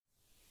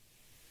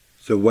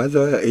The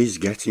weather is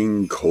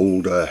getting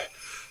colder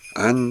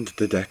and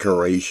the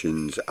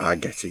decorations are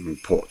getting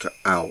put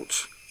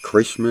out.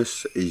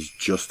 Christmas is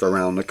just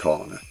around the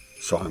corner,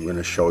 so I'm going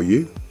to show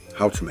you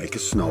how to make a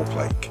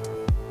snowflake.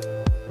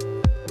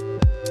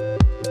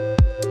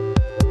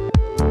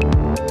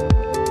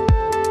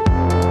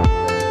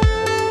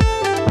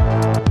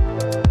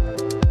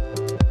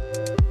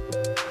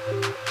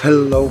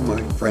 Hello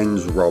my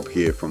friends, Rob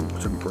here from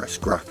Button Press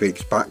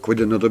Graphics, back with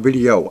another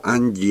video,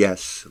 and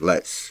yes,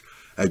 let's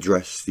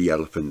address the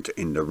elephant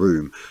in the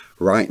room.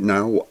 Right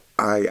now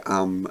I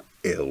am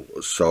ill,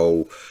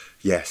 so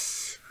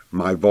yes,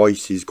 my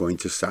voice is going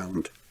to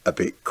sound a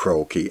bit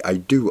croaky. I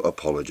do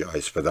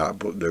apologise for that,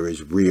 but there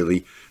is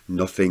really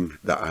nothing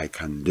that I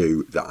can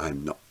do that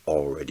I'm not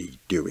already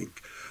doing.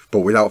 But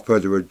without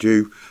further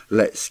ado,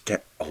 let's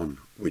get on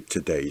with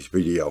today's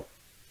video.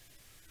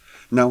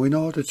 Now, in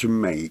order to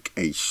make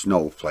a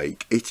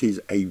snowflake, it is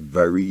a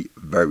very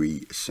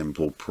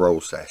simple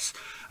process,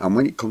 and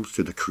when it comes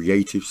to the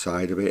creative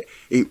side of it,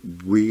 it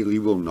really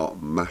will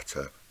not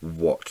matter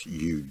what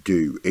you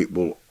do. It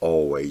will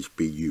always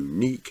be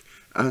unique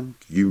and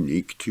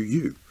unique to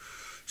you.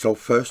 So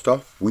first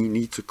off, we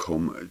need to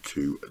come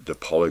to the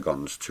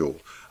polygons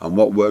tool, and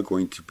what we're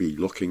going to be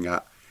looking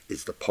at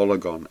is the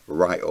polygon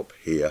right up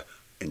here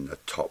in the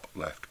top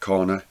left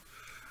corner,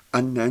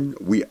 and then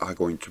we are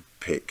going to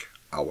pick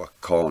our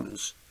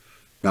corners.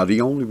 Now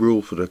the only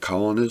rule for the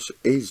corners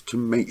is to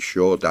make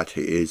sure that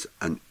it is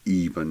an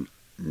even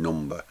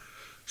number.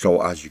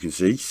 So as you can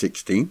see,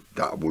 16,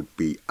 that would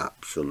be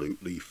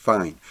absolutely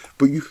fine,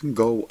 but you can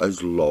go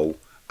as low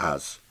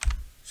as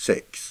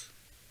 6.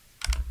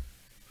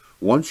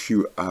 Once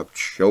you have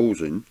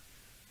chosen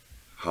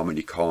how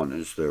many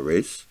corners there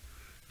is,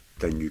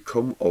 then you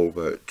come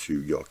over to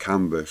your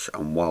canvas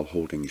and while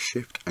holding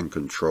Shift and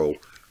Control,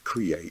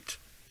 create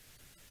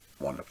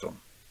one of them.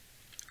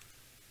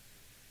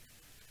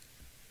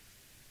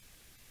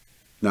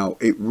 Now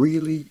it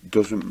really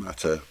doesn't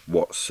matter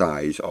what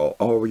size or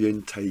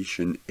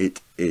orientation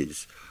it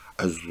is,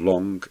 as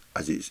long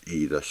as it's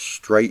either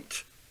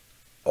straight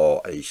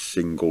or a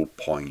single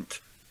point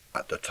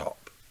at the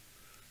top.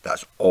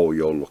 That's all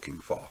you're looking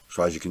for.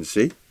 So as you can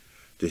see,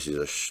 this is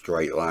a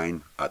straight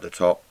line at the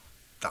top.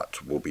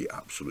 That will be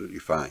absolutely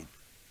fine.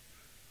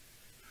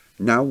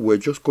 Now we're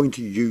just going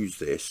to use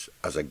this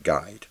as a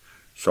guide.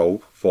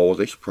 So for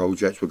this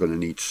project we're going to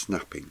need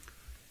snapping.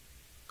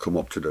 Come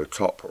up to the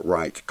top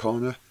right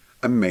corner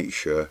and make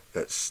sure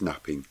that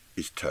snapping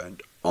is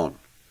turned on.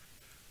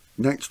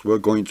 Next we're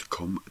going to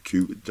come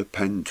to the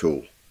pen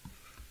tool.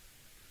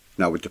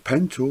 Now with the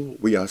pen tool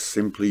we are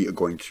simply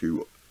going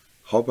to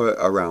hover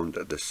around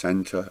the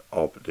center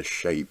of the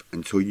shape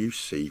until you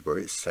see where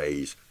it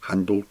says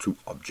handle to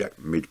object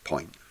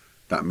midpoint.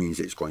 That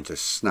means it's going to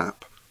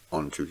snap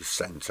onto the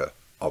center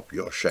of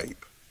your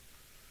shape.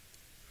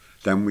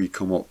 Then we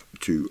come up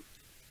to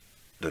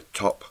the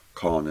top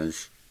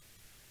corners,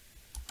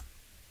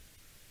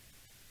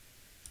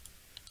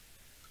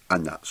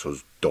 and that's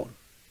us done.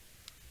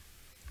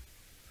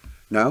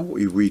 Now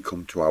if we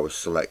come to our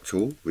select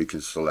tool, we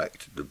can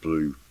select the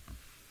blue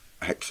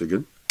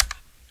hexagon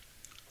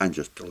and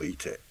just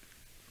delete it.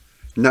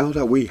 Now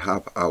that we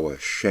have our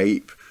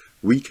shape,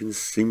 we can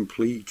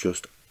simply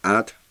just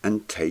add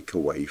and take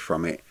away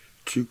from it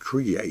to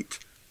create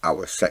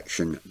our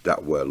section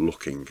that we're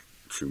looking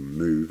to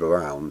move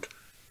around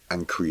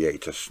and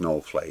create a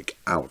snowflake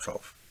out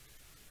of.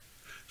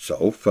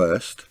 So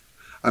first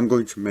I'm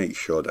going to make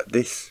sure that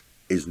this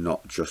is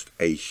not just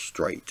a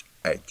straight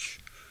edge.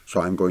 So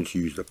I'm going to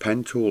use the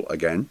pen tool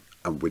again,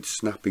 and with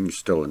snapping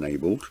still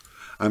enabled,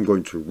 I'm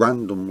going to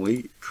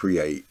randomly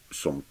create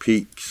some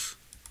peaks.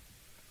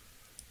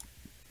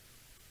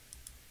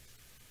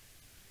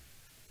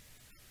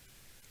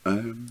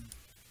 Even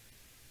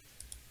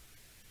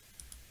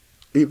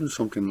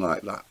something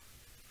like that,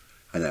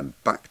 and then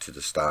back to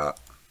the start,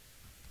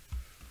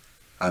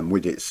 and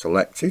with it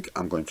selected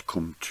I'm going to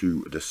come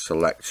to the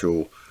select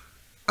tool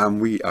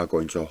and we are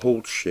going to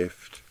hold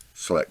Shift,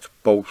 select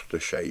both the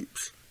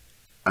shapes,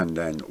 and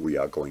then we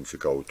are going to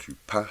go to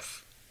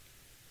Path,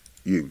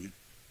 Union.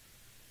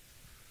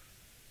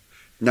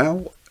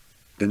 Now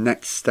the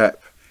next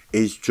step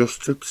is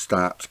just to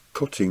start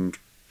cutting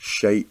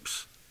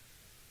shapes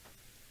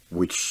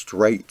with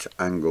straight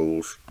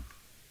angles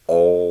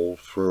all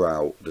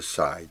throughout the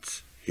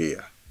sides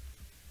here.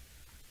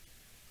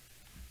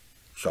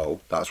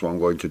 So that's what I'm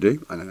going to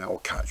do, and then I'll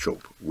catch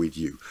up with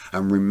you.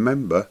 And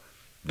remember,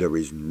 there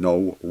is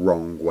no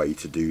wrong way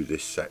to do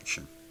this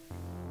section.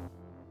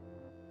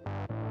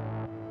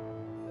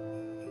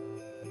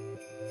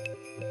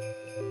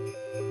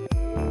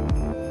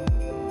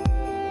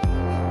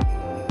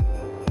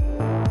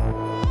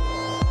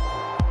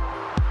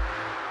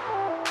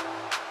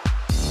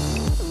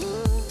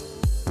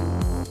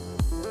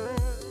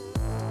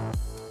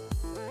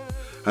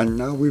 And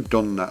now we've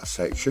done that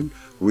section,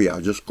 we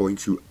are just going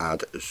to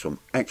add some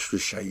extra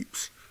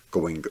shapes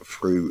going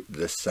through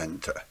the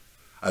center.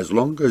 As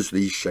long as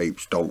these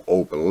shapes don't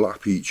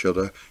overlap each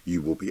other,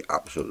 you will be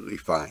absolutely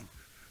fine.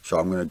 So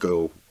I'm going to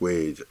go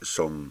with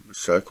some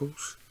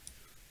circles.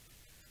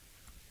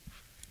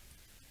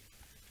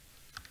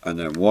 And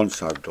then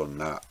once I've done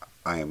that,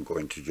 I am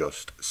going to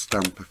just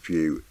stamp a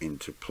few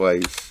into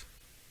place.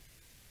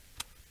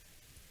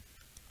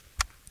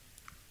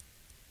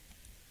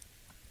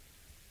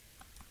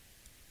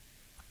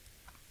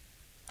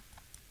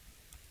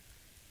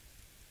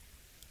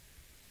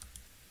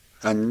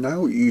 And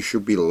now you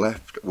should be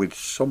left with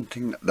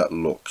something that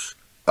looks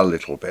a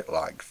little bit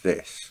like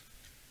this.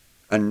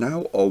 And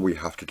now all we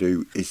have to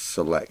do is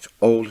select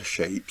all the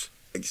shapes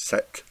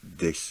except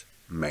this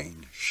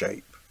main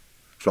shape.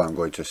 So I'm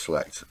going to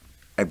select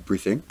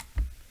everything,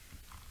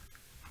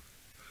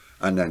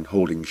 and then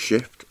holding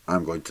shift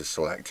I'm going to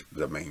select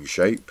the main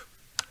shape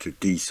to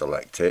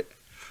deselect it,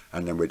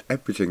 and then with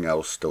everything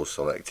else still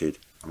selected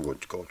I'm going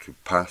to go to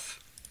Path,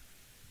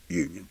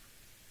 Union.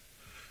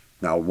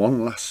 Now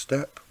one last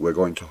step, we're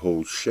going to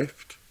hold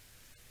shift,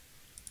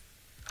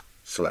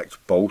 select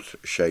both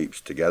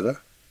shapes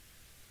together,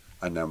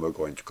 and then we're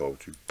going to go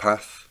to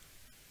Path,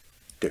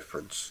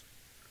 Difference.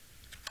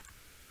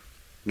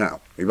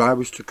 Now if I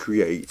was to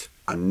create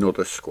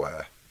another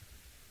square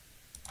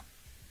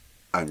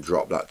and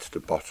drop that to the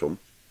bottom,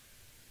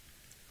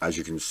 as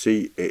you can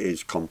see it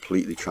is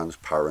completely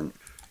transparent.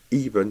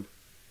 Even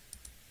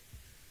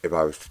if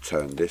I was to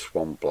turn this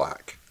one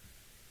black,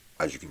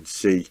 as you can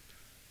see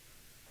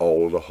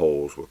all the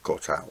holes were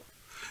cut out.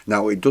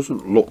 Now it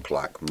doesn't look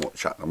like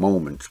much at the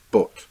moment,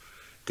 but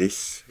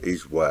this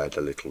is where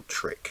the little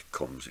trick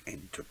comes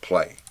into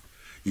play.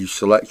 You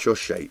select your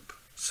shape,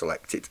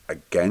 select it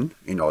again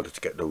in order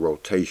to get the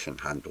rotation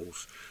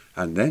handles,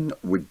 and then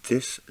with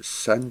this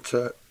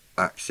center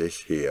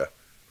axis here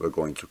we're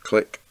going to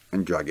click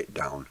and drag it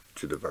down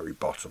to the very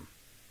bottom.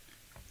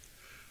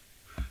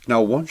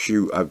 Now once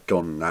you have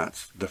done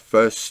that, the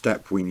first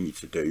step we need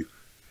to do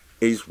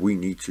is we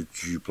need to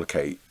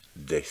duplicate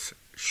this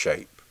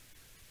shape.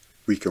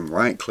 We can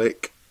right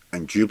click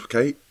and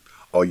duplicate,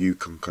 or you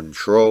can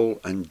Control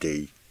and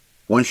D.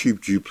 Once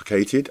you've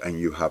duplicated and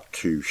you have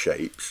two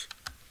shapes,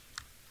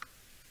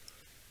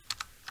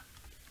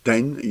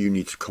 then you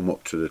need to come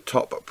up to the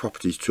top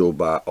properties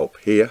toolbar up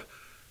here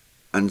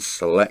and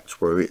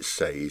select where it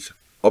says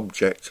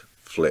Object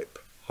Flip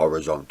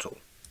Horizontal.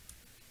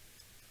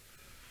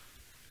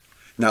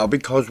 Now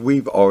because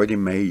we've already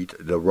made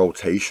the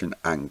rotation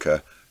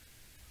anchor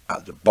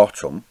at the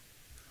bottom,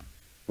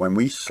 when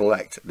we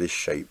select this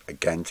shape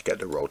again to get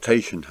the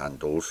rotation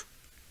handles,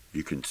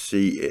 you can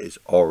see it is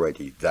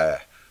already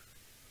there.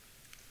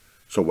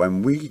 So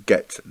when we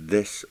get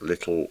this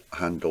little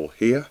handle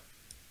here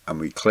and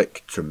we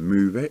click to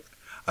move it,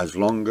 as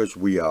long as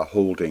we are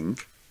holding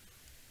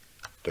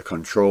the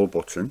control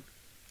button,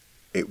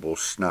 it will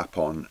snap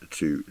on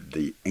to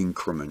the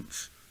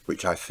increments,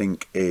 which I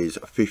think is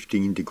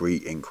 15-degree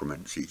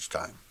increments each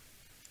time.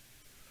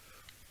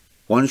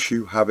 Once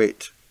you have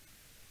it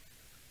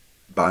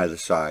by the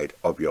side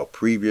of your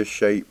previous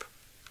shape,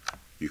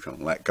 you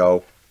can let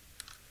go,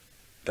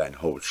 then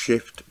hold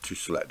shift to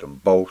select them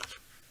both,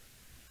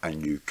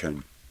 and you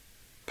can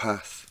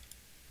Path,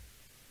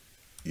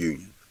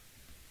 Union.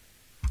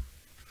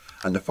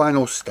 And the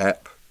final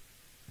step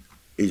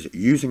is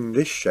using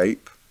this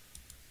shape,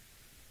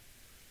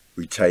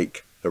 we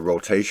take the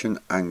rotation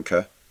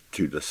anchor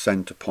to the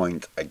center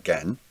point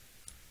again,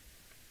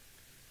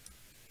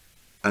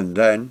 and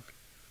then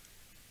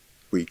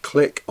we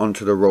click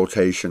onto the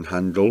rotation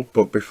handle,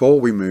 but before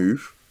we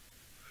move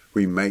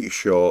we make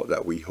sure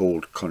that we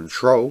hold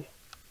Control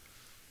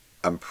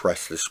and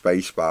press the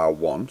spacebar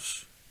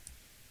once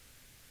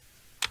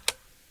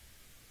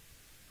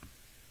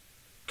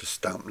to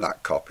stamp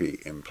that copy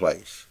in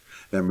place.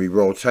 Then we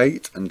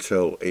rotate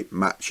until it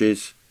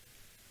matches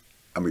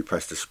and we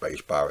press the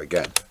spacebar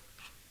again,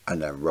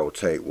 and then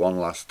rotate one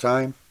last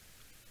time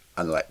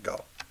and let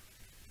go.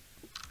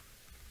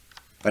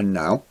 And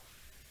now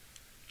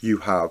you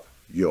have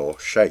your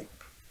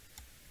shape,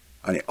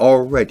 and it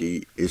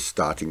already is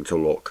starting to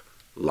look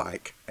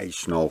like a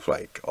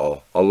snowflake,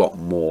 or a lot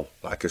more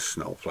like a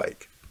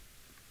snowflake.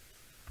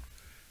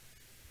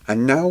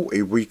 And now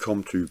if we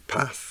come to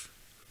Path,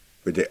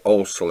 with it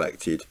all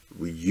selected,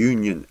 we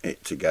union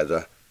it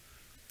together,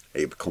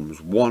 it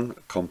becomes one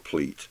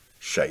complete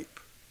shape.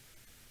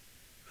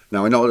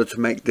 Now in order to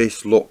make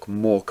this look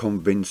more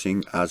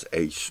convincing as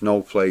a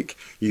snowflake,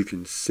 you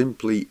can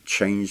simply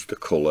change the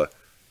colour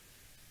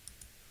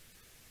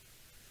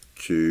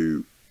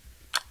to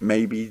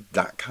maybe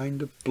that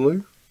kind of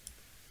blue.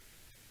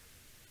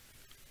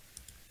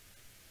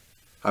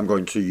 I'm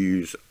going to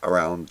use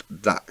around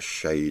that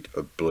shade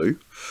of blue.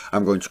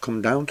 I'm going to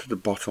come down to the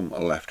bottom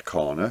left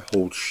corner,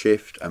 hold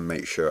shift and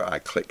make sure I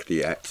click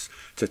the X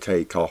to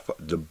take off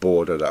the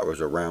border that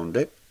was around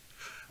it.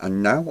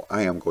 And now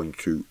I am going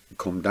to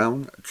come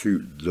down to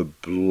the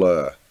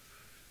blur.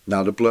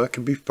 Now the blur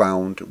can be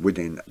found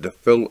within the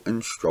fill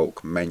and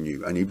stroke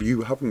menu, and if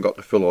you haven't got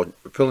the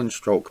fill and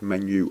stroke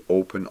menu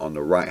open on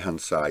the right hand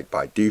side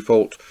by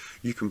default,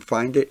 you can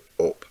find it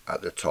up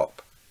at the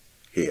top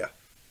here.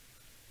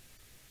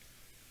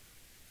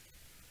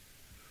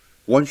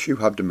 Once you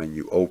have the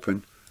menu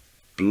open,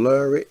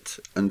 blur it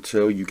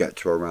until you get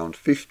to around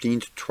 15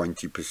 to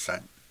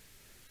 20%.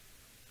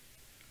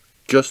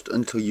 Just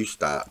until you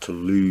start to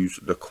lose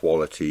the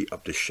quality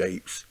of the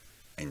shapes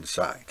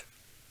inside.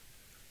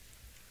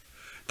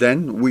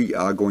 Then we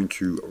are going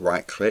to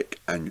right click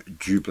and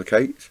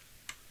duplicate,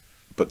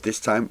 but this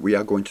time we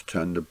are going to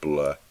turn the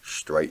blur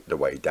straight the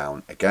way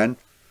down again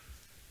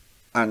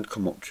and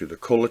come up to the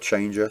color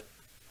changer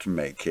to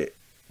make it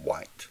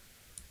white.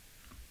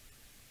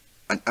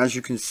 And as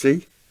you can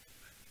see,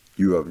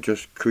 you have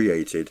just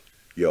created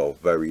your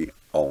very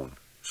own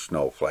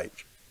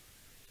snowflake.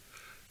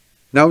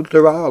 Now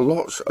there are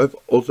lots of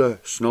other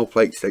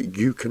snowflakes that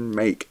you can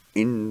make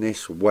in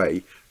this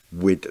way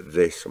with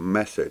this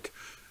method,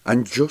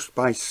 and just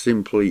by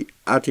simply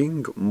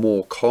adding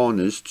more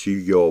corners to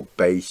your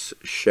base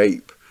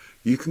shape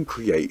you can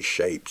create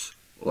shapes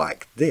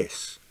like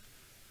this.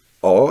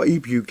 Or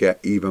if you get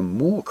even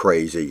more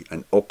crazy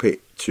and up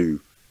it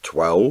to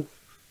 12,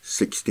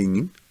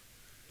 16,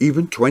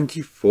 even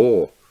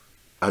 24,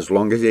 as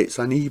long as it's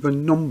an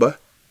even number,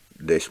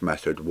 this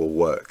method will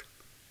work.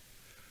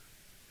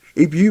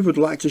 If you would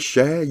like to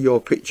share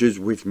your pictures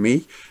with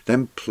me,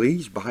 then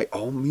please by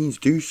all means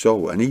do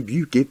so, and if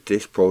you give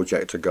this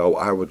project a go,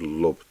 I would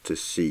love to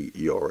see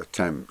your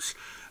attempts.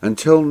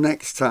 Until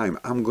next time,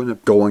 I'm going to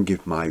go and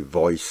give my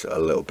voice a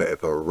little bit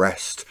of a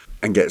rest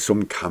and get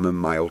some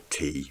chamomile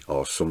tea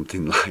or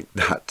something like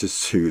that to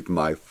soothe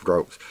my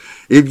throat.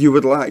 If you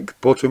would like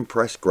Button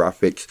Press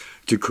Graphics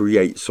to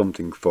create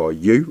something for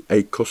you,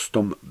 a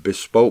custom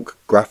bespoke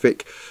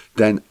graphic,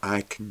 then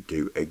I can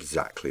do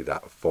exactly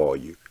that for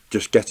you.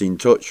 Just get in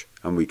touch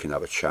and we can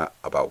have a chat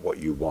about what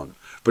you want.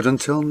 But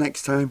until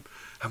next time,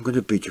 I'm going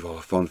to bid you all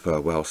a fond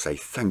farewell, say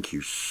thank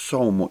you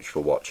so much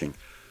for watching,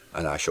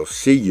 and I shall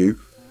see you,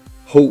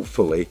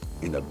 hopefully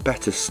in a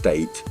better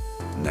state,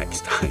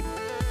 next time.